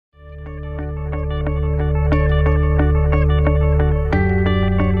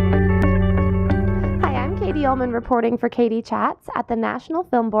Uhlmann reporting for Katie Chats at the National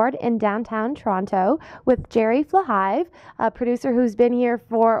Film Board in downtown Toronto with Gerry Flahive, a producer who's been here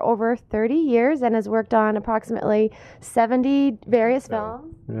for over 30 years and has worked on approximately 70 various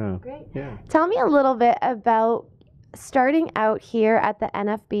films. Yeah. Great. Yeah. Tell me a little bit about starting out here at the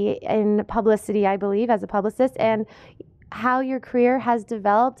NFB in publicity, I believe, as a publicist, and how your career has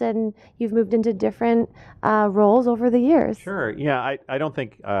developed and you've moved into different roles over the years. Sure. Yeah, I don't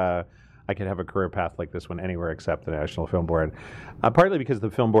think I could have a career path like this one anywhere except the National Film Board. Partly because the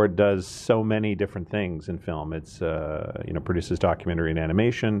Film Board does so many different things in film. It's produces documentary and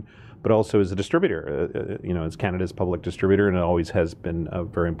animation, but also is a distributor. It's Canada's public distributor, and it always has been a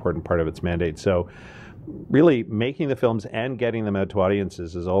very important part of its mandate. So, really, making the films and getting them out to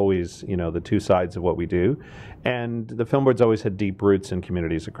audiences is always, the two sides of what we do. And the Film Board's always had deep roots in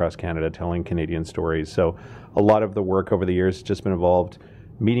communities across Canada telling Canadian stories. So a lot of the work over the years has just been involved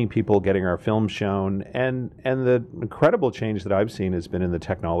meeting people, getting our films shown. And the incredible change that I've seen has been in the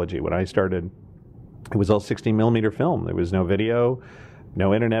technology. When I started, it was all 16 millimeter film. There was no video,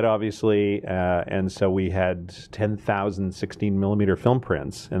 no internet, obviously, and so we had 10,000 16 millimeter film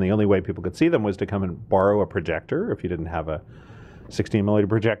prints, and the only way people could see them was to come and borrow a projector if you didn't have a 16 millimeter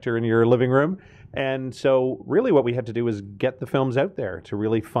projector in your living room. And so really what we had to do was get the films out there to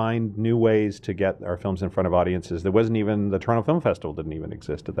really find new ways to get our films in front of audiences. There wasn't even, the Toronto Film Festival didn't even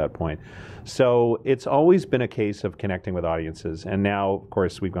exist at that point. So it's always been a case of connecting with audiences. And now, of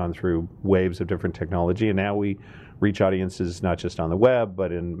course, we've gone through waves of different technology, and now we reach audiences not just on the web,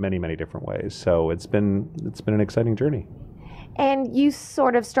 but in many, many different ways. So it's been an exciting journey. And you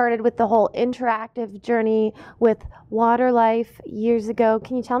sort of started with the whole interactive journey with Water Life years ago.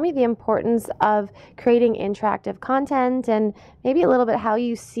 Can you tell me the importance of creating interactive content and maybe a little bit how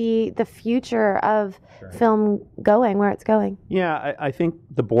you see the future of film going, where it's going? Yeah, I think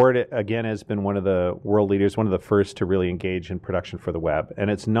the board, again, has been one of the world leaders, one of the first to really engage in production for the web. And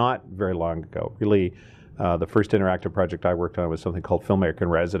it's not very long ago. Really, the first interactive project I worked on was something called Filmmaker in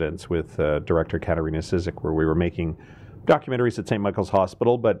Residence with director Katarina Sizik, where we were making documentaries at St. Michael's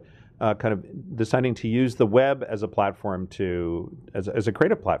Hospital, but kind of deciding to use the web as a platform as a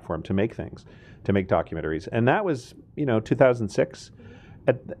creative platform to make things, to make documentaries. And that was, 2006.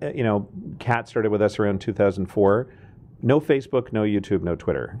 Kat started with us around 2004. No Facebook, no YouTube, no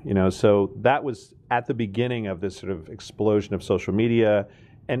Twitter. So that was at the beginning of this sort of explosion of social media.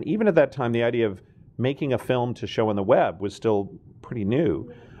 And even at that time, the idea of making a film to show on the web was still pretty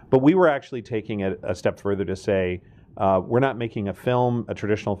new. But we were actually taking it a step further to say, we're not making a film, a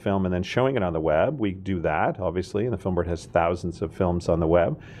traditional film, and then showing it on the web. We do that, obviously, and the Film Board has thousands of films on the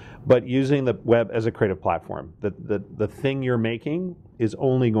web. But using the web as a creative platform. The thing you're making is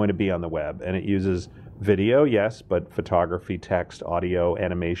only going to be on the web, and it uses video, yes, but photography, text, audio,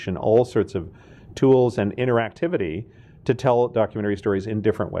 animation, all sorts of tools and interactivity to tell documentary stories in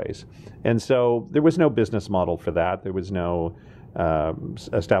different ways. And so there was no business model for that. There was no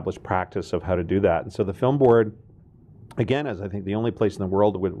established practice of how to do that. And so the Film Board, again, as I think the only place in the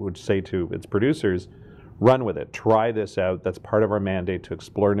world would say to its producers, run with it, try this out. That's part of our mandate to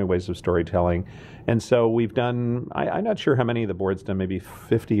explore new ways of storytelling. And so we've done, I'm not sure how many the board's done, maybe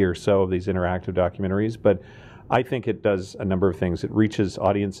 50 or so of these interactive documentaries, but I think it does a number of things. It reaches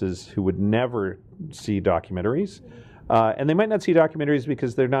audiences who would never see documentaries. And they might not see documentaries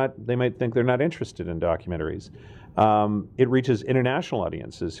because they might think they're not interested in documentaries. It reaches international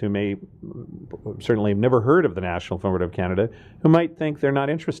audiences who may certainly have never heard of the National Film Board of Canada, who might think they're not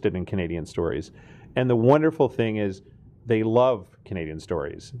interested in Canadian stories. And the wonderful thing is they love Canadian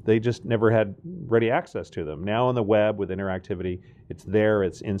stories. They just never had ready access to them. Now on the web with interactivity, it's there,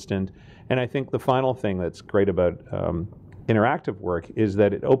 it's instant. And I think the final thing that's great about interactive work is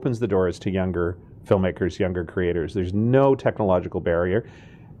that it opens the doors to younger filmmakers, younger creators. There's no technological barrier.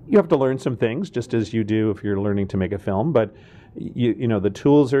 You have to learn some things, just as you do if you're learning to make a film, but the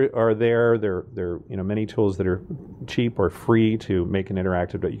tools are there. There many tools that are cheap or free to make an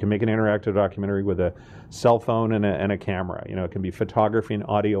interactive. You can make an interactive documentary with a cell phone and a camera. It can be photography and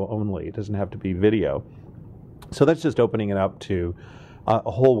audio only. It doesn't have to be video. So that's just opening it up to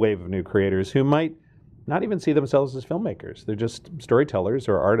a whole wave of new creators who might not even see themselves as filmmakers. They're just storytellers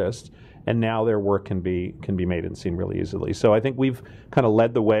or artists, and now their work can be made and seen really easily. So I think we've kind of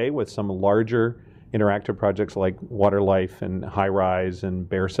led the way with some larger interactive projects like Water Life and High Rise and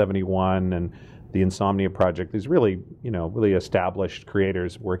Bear 71 and the Insomnia Project. These really established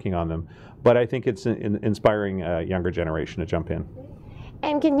creators working on them. But I think it's inspiring a younger generation to jump in.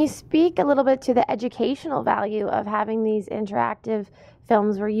 And can you speak a little bit to the educational value of having these interactive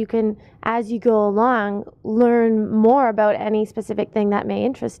films where you can, as you go along, learn more about any specific thing that may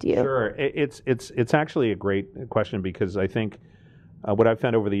interest you? Sure. It's actually a great question, because I think what I've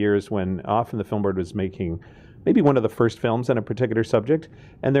found over the years, when often the film board was making maybe one of the first films on a particular subject,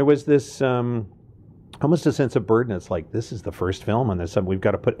 and there was this almost a sense of burden. It's like, this is the first film on this, we've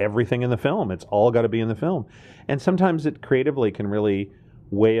got to put everything in the film. It's all got to be in the film. And sometimes it creatively can really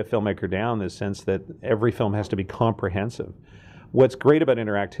weigh a filmmaker down, this sense that every film has to be comprehensive. What's great about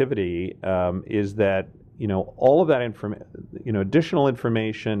interactivity is that, all of that additional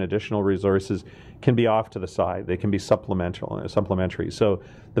information, additional resources can be off to the side. They can be supplementary. So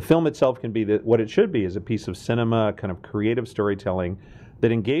the film itself can be what it should be, is a piece of cinema, kind of creative storytelling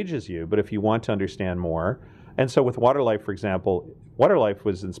that engages you. But if you want to understand more, and so with Waterlife, for example, Waterlife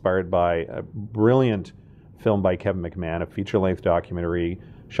was inspired by a brilliant film by Kevin McMahon, a feature-length documentary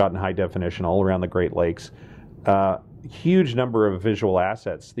shot in high definition all around the Great Lakes. Huge number of visual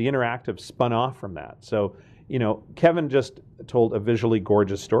assets. The interactive spun off from that. So, Kevin just told a visually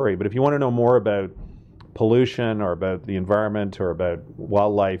gorgeous story, but if you want to know more about pollution or about the environment or about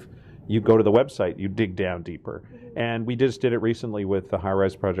wildlife, you go to the website, you dig down deeper. And we just did it recently with the High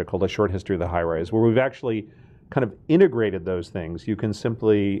Rise project called A Short History of the High Rise, where we've actually kind of integrated those things. You can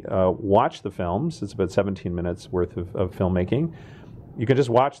simply watch the films. It's about 17 minutes worth of filmmaking. You can just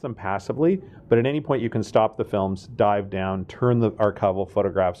watch them passively, but at any point you can stop the films, dive down, turn the archival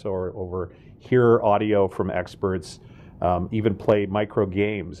photographs over, hear audio from experts, even play micro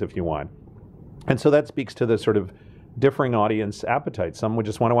games if you want. And so that speaks to the sort of differing audience appetite. Some would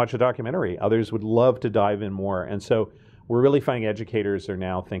just want to watch a documentary. Others would love to dive in more. And so we're really finding educators are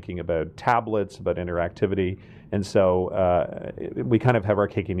now thinking about tablets, about interactivity. And so we kind of have our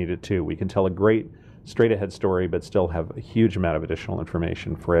cake and eat it too. We can tell a great straight-ahead story, but still have a huge amount of additional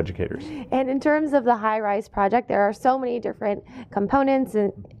information for educators. And in terms of the High Rise project, there are so many different components,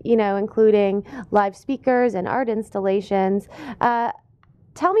 and including live speakers and art installations.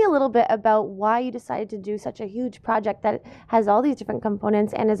 Tell me a little bit about why you decided to do such a huge project that has all these different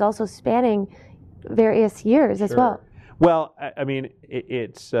components and is also spanning various years as well. Well, I mean,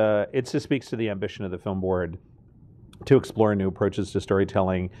 it just speaks to the ambition of the film board to explore new approaches to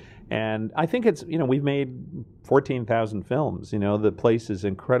storytelling. And I think it's, we've made 14,000 films. The place is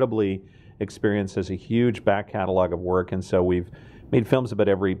incredibly experienced, has a huge back catalog of work. And so we've made films about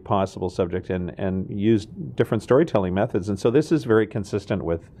every possible subject and used different storytelling methods. And so this is very consistent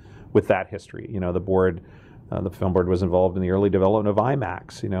with that history. The film board was involved in the early development of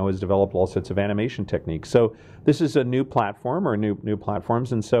IMAX, has developed all sorts of animation techniques. So this is a new platform, or new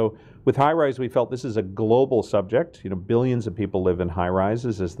platforms. And so with High Rise, we felt this is a global subject. Billions of people live in high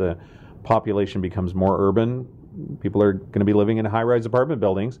rises. As the population becomes more urban, people are going to be living in high-rise apartment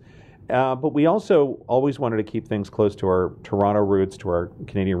buildings. But we also always wanted to keep things close to our Toronto roots, to our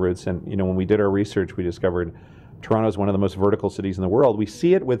Canadian roots. And, when we did our research, we discovered Toronto is one of the most vertical cities in the world. We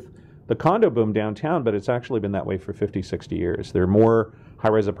see it with the condo boom downtown, but it's actually been that way for 50, 60 years. There are more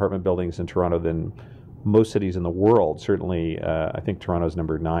high-rise apartment buildings in Toronto than most cities in the world. Certainly, I think Toronto's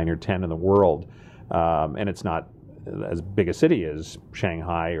number 9 or 10 in the world. And it's not as big a city as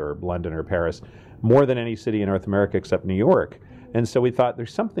Shanghai or London or Paris, more than any city in North America except New York. And so we thought,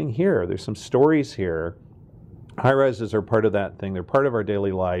 there's something here. There's some stories here. High-rises are part of that thing. They're part of our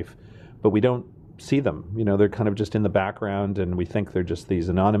daily life, but we don't see them. They're kind of just in the background, and we think they're just these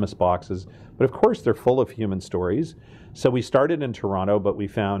anonymous boxes. But of course, they're full of human stories. So we started in Toronto, but we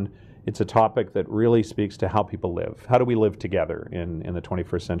found it's a topic that really speaks to how people live. How do we live together in the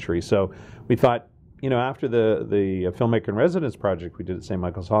 21st century? So we thought, after the Filmmaker in Residence project we did at St.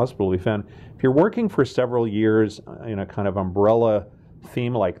 Michael's Hospital, we found if you're working for several years in a kind of umbrella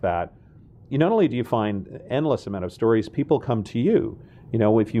theme like that, not only do you find an endless amount of stories, people come to you.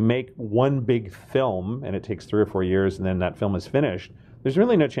 If you make one big film and it takes 3 or 4 years and then that film is finished, there's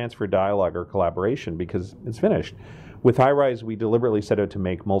really no chance for dialogue or collaboration because it's finished. With High Rise, we deliberately set out to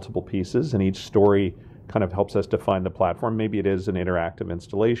make multiple pieces, and each story kind of helps us define the platform. Maybe it is an interactive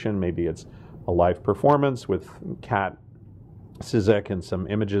installation, maybe it's a live performance with Kat Sizek and some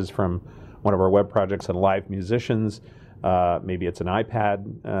images from one of our web projects and live musicians. Maybe it's an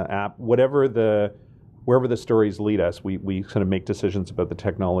iPad app. Wherever the stories lead us, we kind of make decisions about the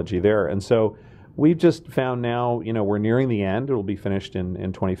technology there. And so we've just found now, we're nearing the end. It will be finished in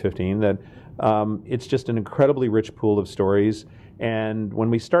 2015. That it's just an incredibly rich pool of stories. And when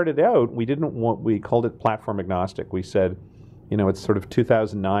we started out, we called it platform agnostic. We said, it's sort of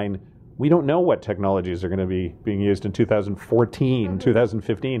 2009. We don't know what technologies are going to be being used in 2014,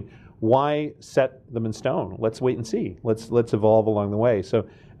 2015. why set them in stone? Let's wait and see. Let's evolve along the way. So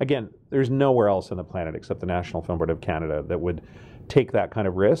again, there's nowhere else on the planet except the National Film Board of Canada that would take that kind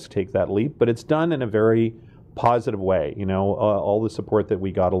of risk, take that leap. But it's done in a very positive way. All the support that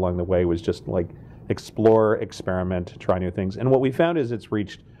we got along the way was just like explore, experiment, try new things. And what we found is it's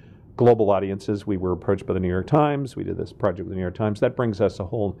reached global audiences. We were approached by the New York Times. We did this project with the New York Times. That brings us a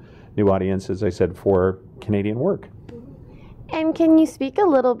whole new audience, as I said, for Canadian work. And can you speak a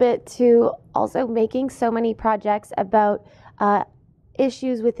little bit to also making so many projects about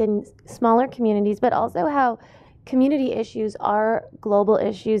issues within smaller communities, but also how community issues are global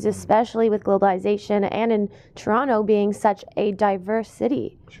issues, especially with globalization and in Toronto being such a diverse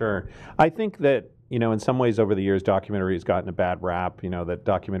city? Sure. I think that, in some ways over the years, documentary has gotten a bad rap, that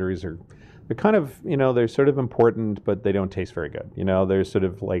documentaries they're kind of, they're sort of important, but they don't taste very good. They're sort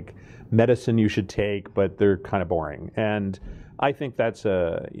of like medicine you should take, but they're kind of boring. And I think that's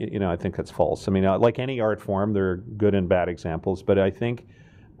I think that's false. I mean, like any art form, there are good and bad examples, but I think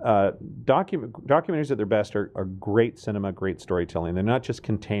documentaries at their best are great cinema, great storytelling. They're not just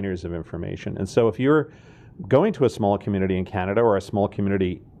containers of information. And so if you're going to a small community in Canada or a small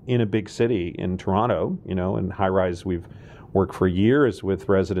community in a big city in Toronto, in high rise, we've worked for years with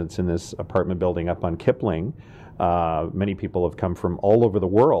residents in this apartment building up on Kipling. Many people have come from all over the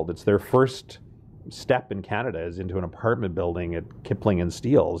world. It's their first step in Canada is into an apartment building at Kipling and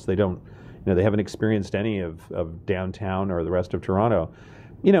Steeles. They don't, they haven't experienced any of downtown or the rest of Toronto.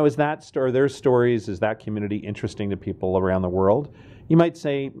 Are their stories, is that community interesting to people around the world? You might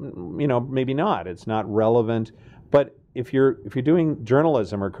say, maybe not. It's not relevant. But if you're doing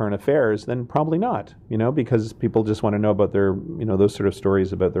journalism or current affairs, then probably not, because people just want to know about their, those sort of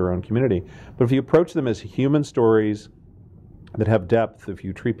stories about their own community. But if you approach them as human stories that have depth, if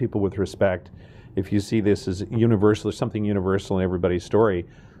you treat people with respect, if you see this as universal, there's something universal in everybody's story,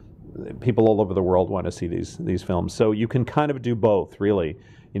 people all over the world want to see these films. So you can kind of do both, really.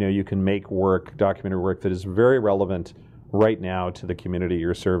 You can make documentary work that is very relevant right now to the community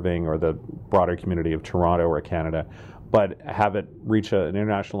you're serving or the broader community of Toronto or Canada, but have it reach an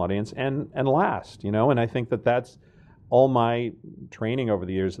international audience and last, And I think that's all my training over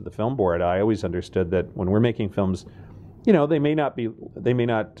the years at the Film Board. I always understood that when we're making films, people may not be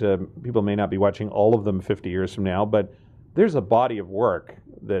watching all of them 50 years from now, but there's a body of work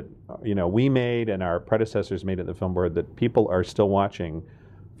that, we made and our predecessors made at the Film Board that people are still watching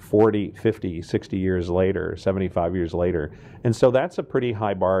 40, 50, 60 years later, 75 years later. And so that's a pretty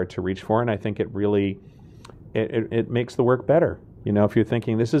high bar to reach for, and I think it really, it makes the work better. If you're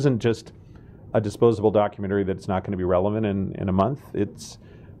thinking this isn't just a disposable documentary that's not going to be relevant in a month, it's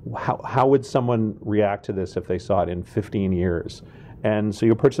how would someone react to this if they saw it in 15 years? And so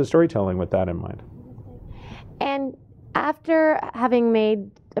you approach the storytelling with that in mind. And after having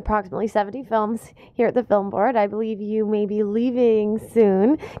made approximately 70 films here at the Film Board, I believe you may be leaving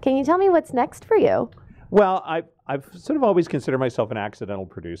soon. Can you tell me what's next for you? Well, I've sort of always considered myself an accidental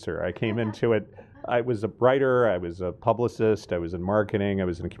producer. I came into it, I was a writer, I was a publicist, I was in marketing, I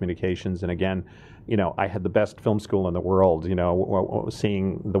was in communications, and again, I had the best film school in the world,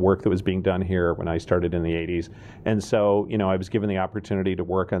 seeing the work that was being done here when I started in the 80s. And so, I was given the opportunity to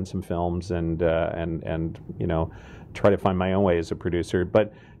work on some films and try to find my own way as a producer.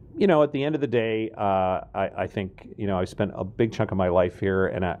 But, at the end of the day, I think, I spent a big chunk of my life here,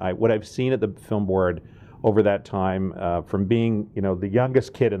 and what I've seen at the Film Board over that time, from being, the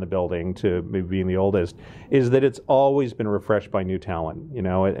youngest kid in the building to maybe being the oldest, is that it's always been refreshed by new talent,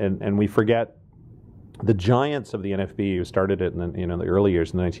 and we forget the giants of the NFB who started it in the early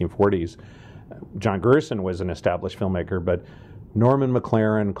years in the 1940s. John Gerson was an established filmmaker, but Norman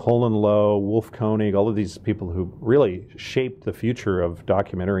McLaren, Colin Lowe, Wolf Koenig, all of these people who really shaped the future of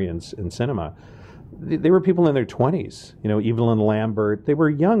documentary and cinema, they were people in their 20s. Evelyn Lambert, they were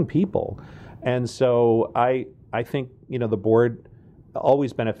young people. And so I think, the board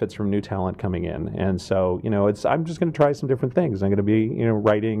always benefits from new talent coming in. And so, I'm just going to try some different things. I'm going to be,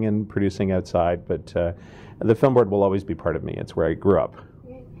 writing and producing outside, but the Film Board will always be part of me. It's where I grew up.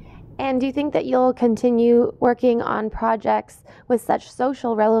 And do you think that you'll continue working on projects with such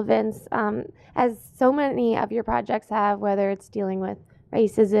social relevance as so many of your projects have, whether it's dealing with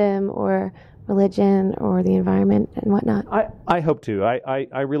racism or religion or the environment and whatnot? I hope to.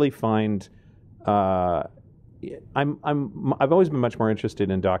 I really find I've always been much more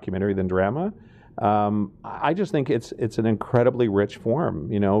interested in documentary than drama. I just think it's an incredibly rich form.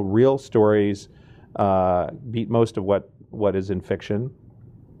 Real stories beat most of what is in fiction.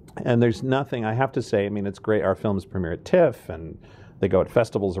 And there's nothing, I have to say, it's great. Our films premiere at TIFF, and they go at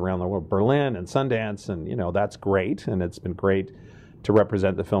festivals around the world, Berlin and Sundance, and, that's great. And it's been great to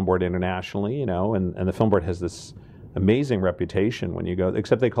represent the film board internationally, you know, and the film board has this amazing reputation when you go,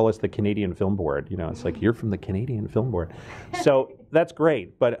 except they call us the Canadian Film Board. You know, it's like, you're from the Canadian Film Board. So that's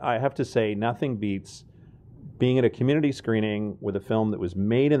great, but I have to say nothing beats being at a community screening with a film that was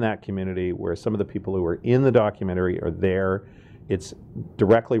made in that community, where some of the people who are in the documentary are there. It's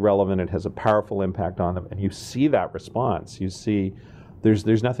directly relevant, it has a powerful impact on them, and you see that response. You see there's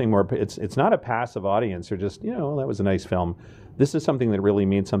nothing more, it's not a passive audience or just, you know, that was a nice film. This is something that really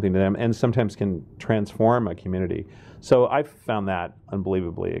means something to them and sometimes can transform a community. So I've found that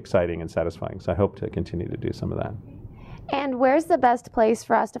unbelievably exciting and satisfying. So I hope to continue to do some of that. And where's the best place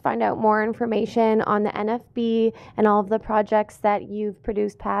for us to find out more information on the NFB and all of the projects that you've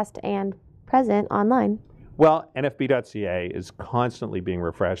produced past and present online? Well, NFB.ca is constantly being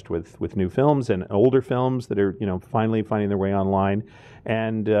refreshed with new films and older films that are, you know, finally finding their way online.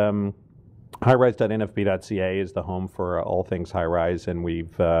 And highrise.nfb.ca is the home for all things high rise, and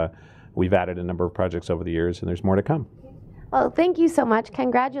we've added a number of projects over the years, and there's more to come. Well, thank you so much.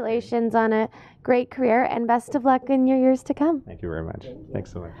 Congratulations on a great career, and best of luck in your years to come. Thank you very much.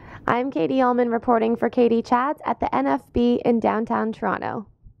 Thanks so much. I'm Katie Uhlmann reporting for Katie Chats at the NFB in downtown Toronto.